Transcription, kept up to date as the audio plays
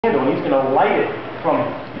candle, and he's going to light it from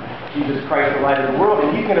Jesus Christ, the light of the world,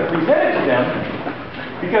 and he's going to present it to them,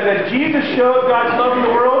 because as Jesus showed God's love in the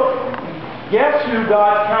world, guess who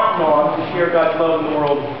God's counting on to share God's love in the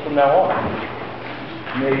world from now on?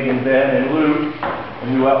 Meg and Ben and Luke, and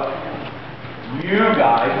who else? You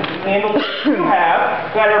guys, with the candles you have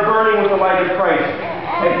that are burning with the light of Christ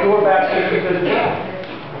at your baptism as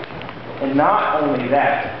well. And not only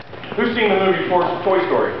that, who's seen the movie Toy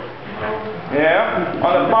Story? Yeah?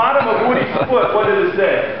 On the bottom of Woody's foot, what does it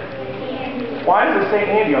say? Why does it say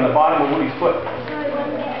Andy on the bottom of Woody's foot?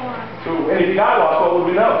 So, and if he got lost, what would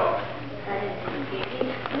we know?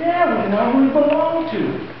 Yeah, we know who we belong to.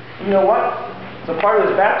 You know what? So part of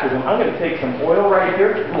this baptism, I'm going to take some oil right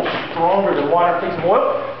here, a little stronger than water. Take some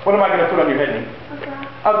oil. What am I going to put on your head, Nick?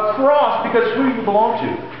 A cross, because who do you belong to?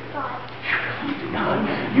 God.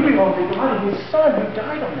 You belong to God and His Son who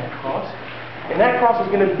died on that cross. And that cross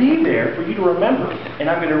is going to be there for you to remember. And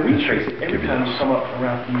I'm going to retrace it every time you come up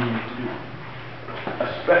around communion to do a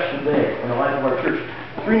special day in the life of our church.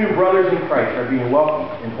 3 new brothers in Christ are being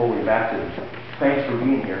welcomed in holy baptism. Thanks for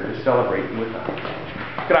being here to celebrate with us.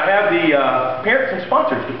 Could I have the parents and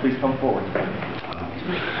sponsors to please come forward?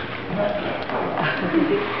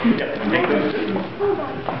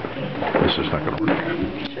 This is not going to work.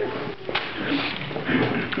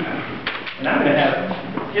 And I'm going to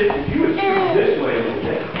have kids, if you would scoot this way a little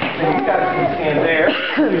bit, then you guys can stand there.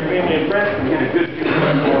 Your family and friends can get a good view of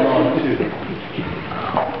what's going on too.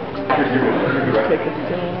 You're good right there.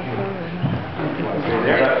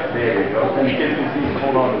 There you go. And the kids can see,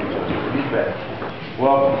 hold on to each other. You bet.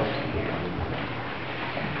 Welcome.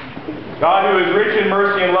 God, who is rich in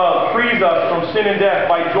mercy and love, frees us from sin and death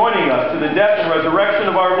by joining us to the death and resurrection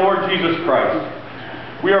of our Lord Jesus Christ.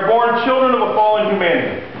 We are born children of a fallen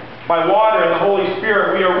humanity. By water and the Holy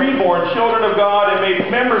Spirit, we are reborn children of God and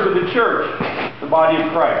made members of the church, the body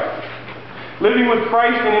of Christ. Living with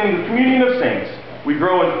Christ and in the communion of saints, we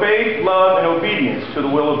grow in faith, love, and obedience to the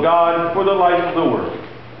will of God for the life of the world.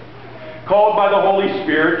 Called by the Holy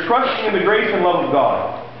Spirit, trusting in the grace and love of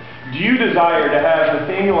God, do you desire to have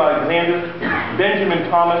Nathaniel Alexander, Benjamin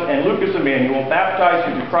Thomas, and Lucas Emmanuel baptized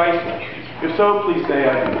into Christ? If so, please say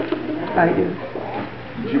I do. I do.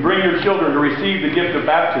 As you bring your children to receive the gift of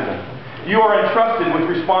baptism, you are entrusted with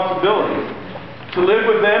responsibility to live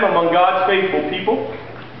with them among God's faithful people,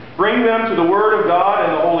 bring them to the Word of God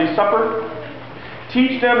and the Holy Supper,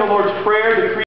 teach them the Lord's Prayer, the